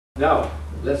Now,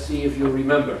 let's see if you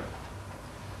remember.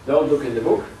 Don't look in the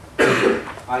book.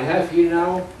 I have here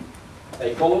now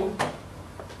a column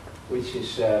which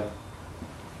is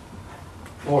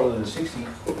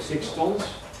 466 tons.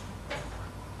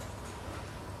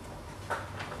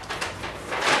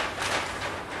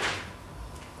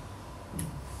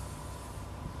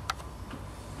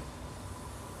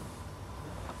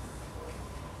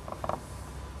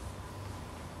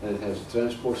 And it has a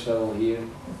transport saddle here,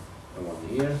 and one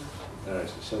here. There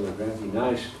is the center of gravity,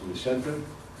 nice in the center.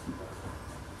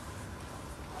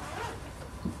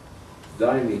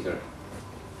 Diameter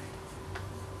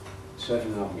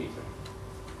 7.5 meters.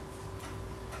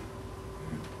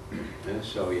 And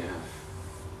so you have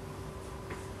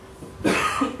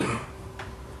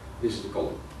this is the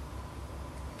column.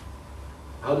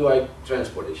 How do I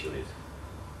transport this unit?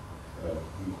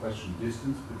 You question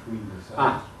distance between the sides.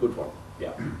 Ah, good one.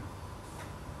 Yeah.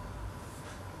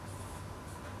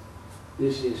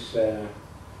 This is, I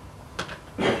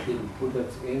didn't put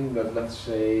that in, but let's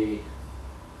say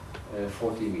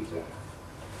 40 meter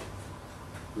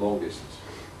long distance.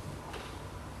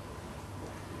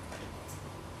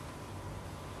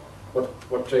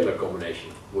 What trailer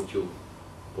combination would you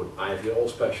put? I have here all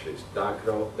specialists.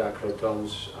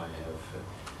 Dacrotons, I have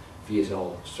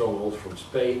VSL Stronghold from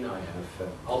Spain, I have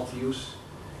Altius,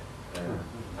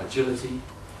 Agility.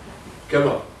 Come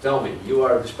on, tell me, you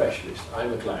are the specialist,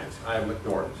 I'm a client, I am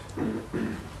ignorant.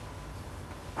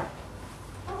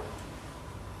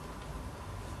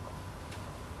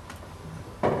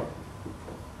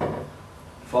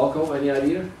 Falco, any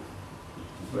idea?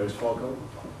 Where's Falco?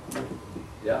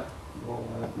 Yeah?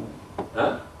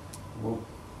 Huh?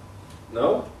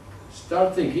 No?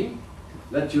 Start thinking.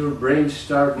 Let your brain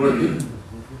start working.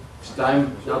 It's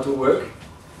time now to work.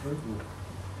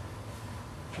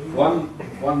 One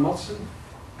Madsen?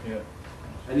 Yeah.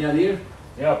 Any idea?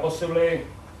 Yeah, possibly,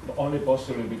 only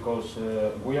possibly because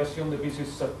we assume the piece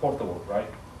is portable, right?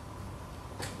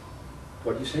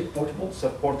 What do you say? Portable?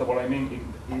 Portable, I mean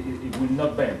it will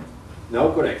not bend.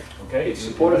 No, correct. Okay? It's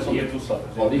supported on here, the two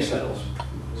sides. on these saddles.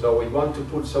 So we want to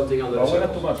put something on the But we have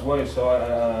too saddles. much weight, so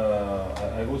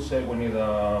I would say we need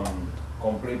a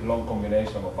complete long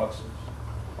combination of axles.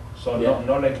 So Yeah.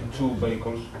 not like two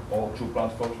vehicles or two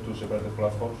platforms, two separate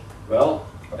platforms. Well,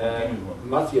 A continuous one.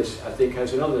 Matthias, I think,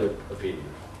 has another opinion.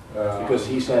 Because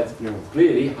he said,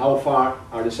 clearly, how far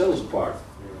are the saddles apart?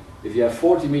 If you have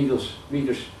 40 meters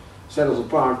saddles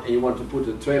apart and you want to put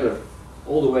a trailer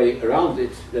all the way around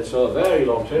it, that's a very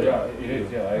long trailer. Yeah, it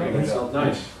is, yeah, I agree with It's that. not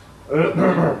nice.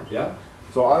 Yeah?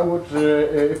 So I would,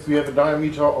 if we have a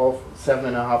diameter of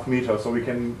 7.5 meters, so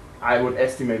I would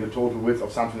estimate a total width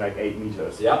of something like 8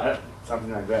 meters. Yeah.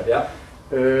 Something like that. Yeah.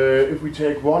 If we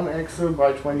take one axle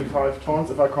by 25 tons,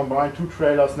 if I combine two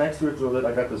trailers next to it so that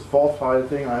I get this 4-file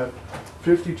thing, I have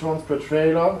 50 tons per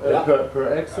trailer, Yeah.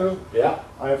 per axle. Yeah.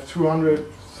 I have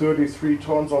 233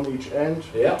 tons on each end.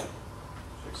 Yeah.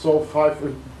 So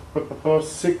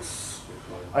six,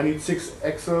 I need 6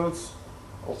 axles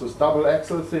of this double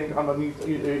axle thing underneath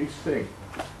each thing.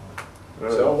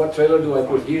 So what trailer do I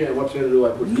put here and what trailer do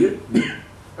I put here?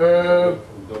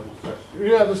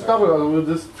 Yeah, this double, with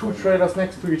these two trailers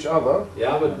next to each other.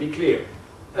 Yeah, but be clear.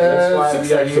 That's why 6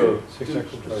 we are axle. here. 6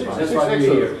 axle trailer. That's Six why we're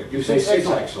axle. here. You say 6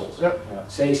 axle. axles. Yeah.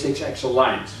 Say 6 axle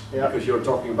lines. Yeah. Because you're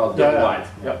talking about Yeah, double yeah. wide.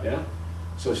 Yeah.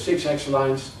 So 6 axle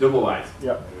lines, double wide.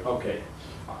 Yeah. Okay.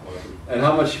 And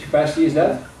how much capacity is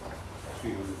that?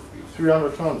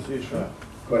 300 tons each. Yeah.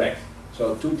 Correct.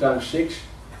 So 2 times 6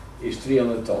 is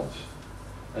 300 tons.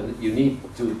 And you need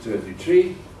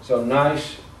 233. So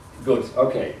nice, good.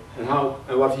 Okay. And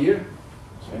what here?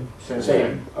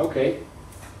 Same. Okay.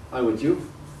 I'm with you.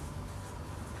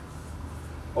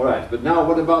 Alright, but now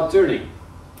what about turning?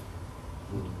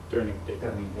 Turning.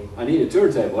 I need a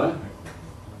turntable, eh?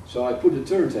 So I put the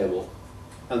turntable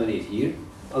underneath here,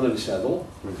 under the saddle,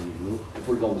 and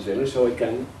put it on the sailor so it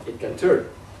can turn.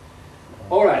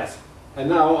 Alright, and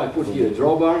now I put here a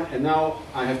drawbar, and now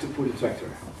I have to put a tractor.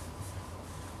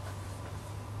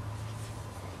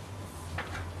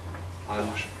 I'm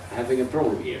having a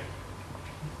problem here.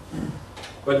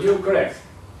 But you're correct.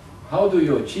 How do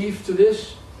you achieve to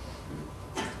this?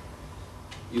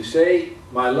 You say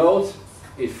my load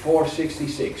is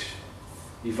 466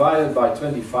 divided by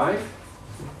 25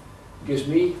 gives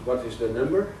me, what is the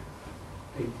number?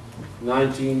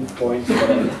 19 point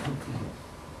whatever.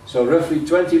 So roughly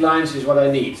 20 lines is what I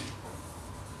need.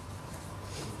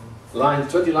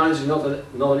 20 lines is not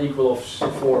an equal of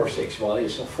 4 or 6. Well,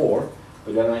 it's a 4,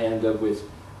 but then I end up with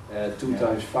 2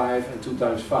 times 5 and 2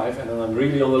 times 5, and then I'm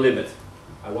really on the limit.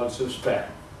 I want some spare.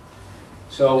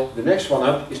 So the next one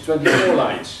up is 24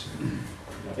 lines.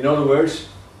 In other words,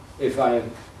 if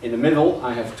in the middle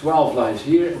I have 12 lines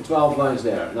here and 12 lines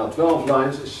there. Now 12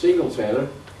 lines, a single trailer,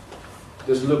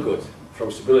 doesn't look good from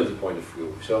a stability point of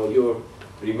view. So your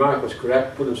remark was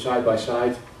correct, put them side by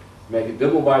side, make a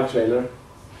double wide trailer,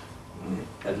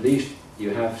 at least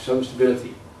you have some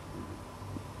stability.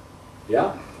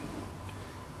 Yeah?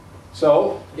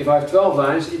 So, if I have 12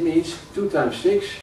 lines, it means 2 times 6